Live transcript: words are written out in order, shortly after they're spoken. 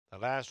The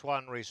last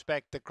one,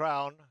 Respect the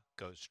Crown,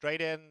 goes straight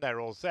in.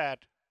 They're all set.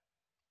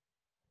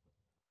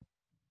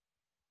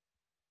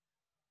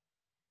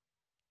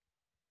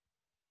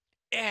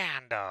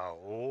 And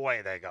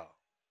away they go.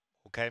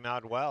 All came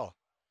out well.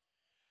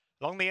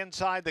 Along the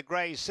inside, the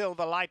grey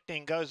Silver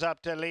Lightning goes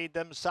up to lead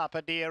them.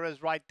 Sapphire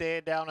is right there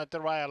down at the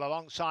rail.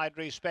 Alongside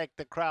Respect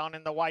the Crown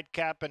in the white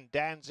cap and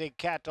Danzing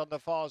Cat on the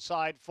far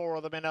side. Four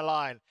of them in a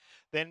line.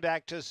 Then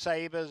back to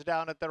Sabres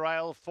down at the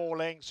rail. 4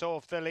 lengths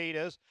off the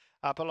leaders.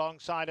 Up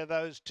alongside of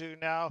those two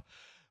now.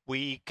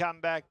 We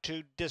come back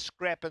to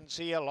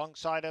Discrepancy.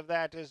 Alongside of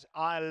that is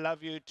I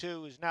Love You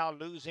Too, who's now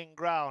losing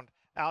ground.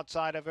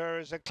 Outside of her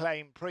is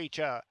Acclaimed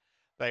Preacher.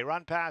 They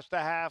run past the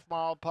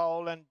half-mile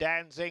pole and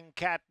Danzing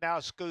Cat now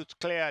scoots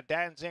clear.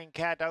 Danzing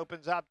Cat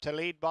opens up to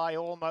lead by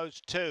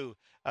almost 2.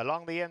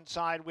 Along the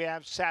inside we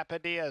have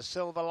Sapphire,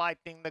 Silver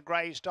Lightning, the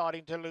grey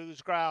starting to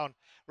lose ground.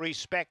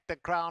 Respect the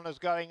Crown is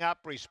going up.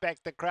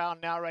 Respect the Crown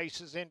now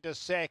races into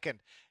second.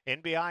 In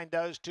behind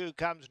those two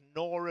comes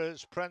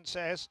Norah's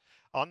Princess.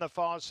 On the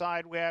far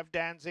side we have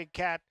Danzing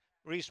Cat.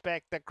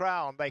 Respect the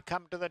Crown. They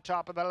come to the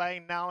top of the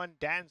lane now and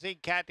Danzing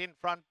Cat in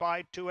front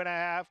by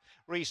 2.5.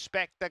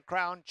 Respect the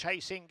Crown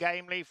chasing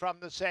gamely from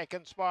the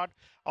second spot.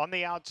 On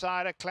the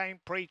outside, Acclaimed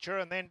Preacher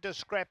and then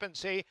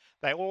Discrepancy.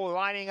 They're all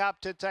lining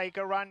up to take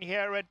a run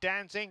here at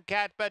Danzing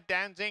Cat, but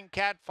Danzing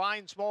Cat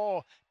finds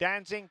more.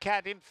 Danzing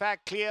Cat, in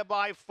fact, clear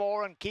by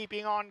 4 and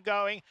keeping on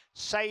going.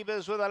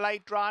 Sabres with a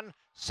late run.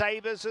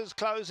 Sabres is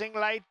closing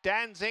late.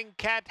 Danzing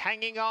Cat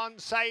hanging on.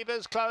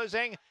 Sabres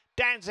closing.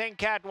 Danzing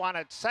Cat won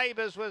it.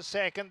 Sabres was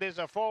second. There's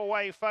a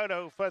 4-way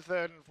photo for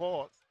third and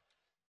fourth.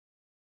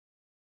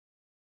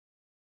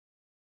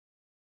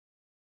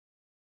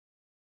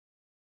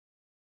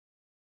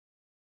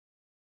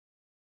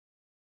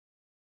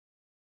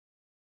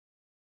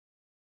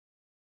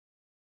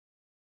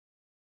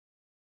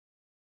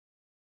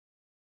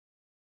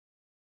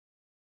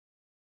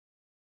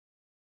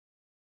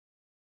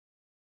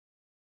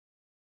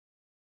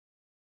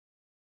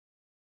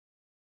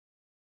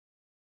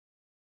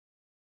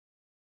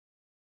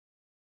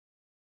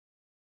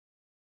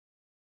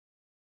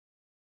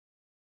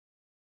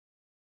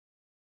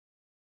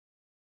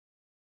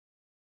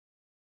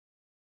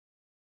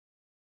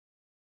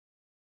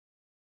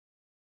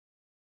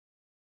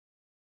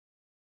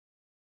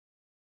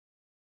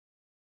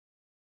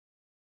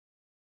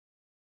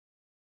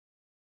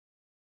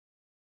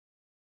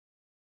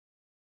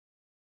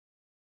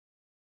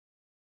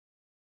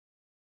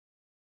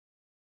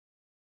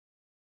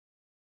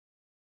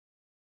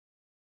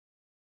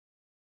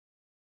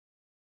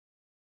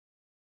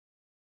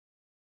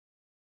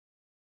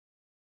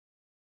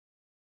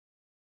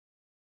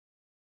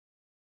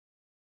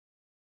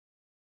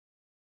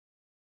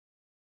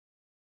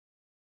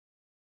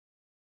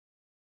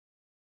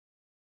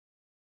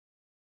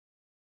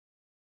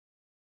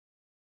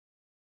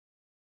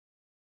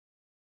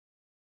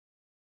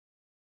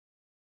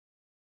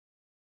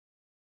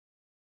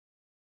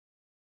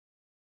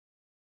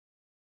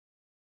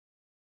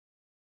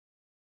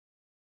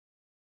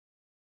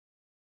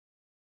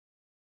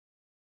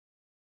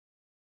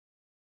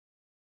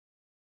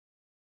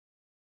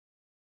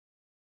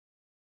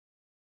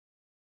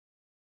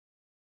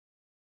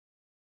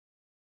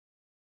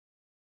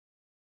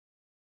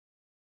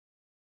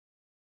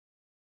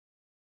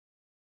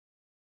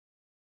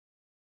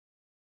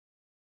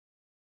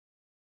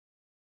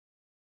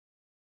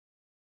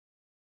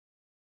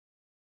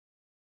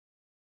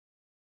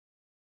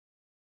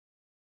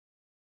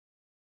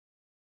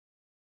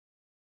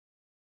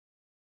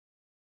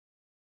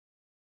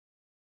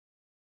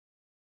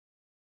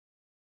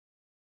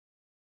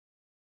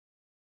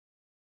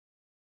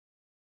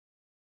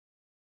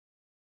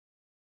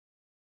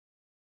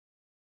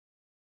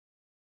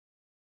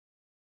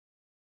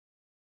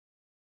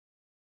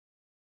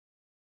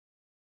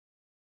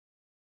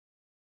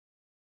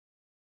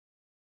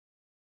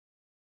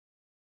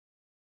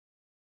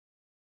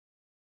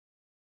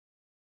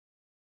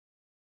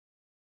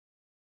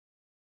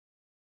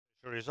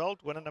 The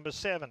result, winner number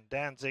 7,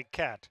 Danzing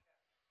Cat.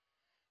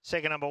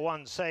 Second, number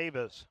 1,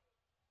 Sabres.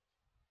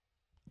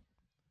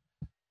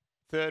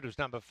 Third was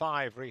number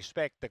 5,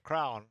 Respect the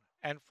Crown.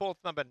 And fourth,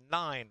 number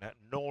 9,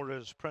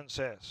 Norah's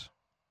Princess.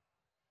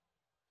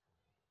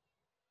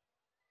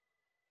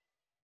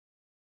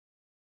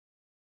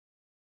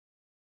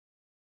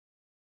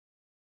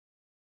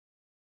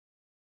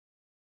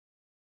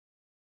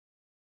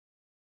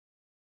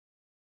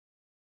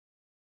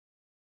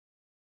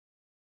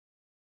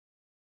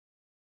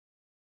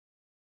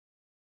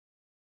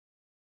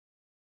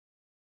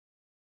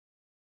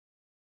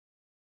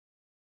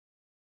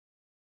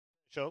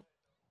 So,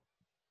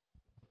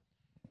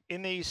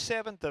 in the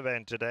 7th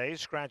event today,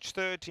 scratch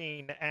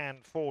 13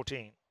 and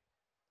 14.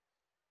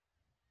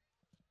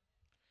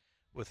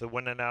 With the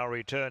winner now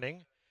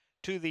returning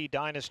to the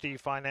Dynasty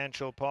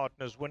Financial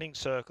Partners winning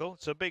circle.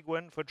 It's a big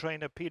win for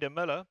trainer Peter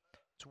Miller.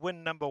 It's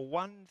win number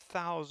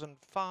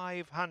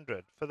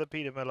 1,500 for the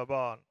Peter Miller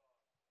barn.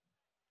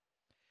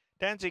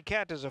 Danzing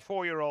Cat is a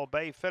 4-year-old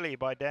bay filly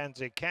by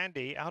Danzig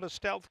Candy out of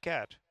Stealth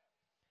Cat.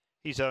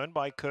 He's owned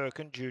by Kirk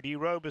and Judy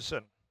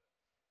Roberson.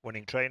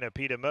 Winning trainer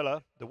Peter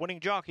Miller. The winning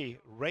jockey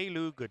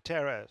Raylu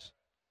Gutierrez.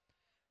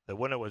 The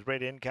winner was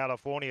bred in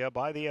California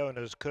by the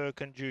owners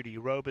Kirk and Judy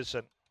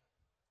Roberson.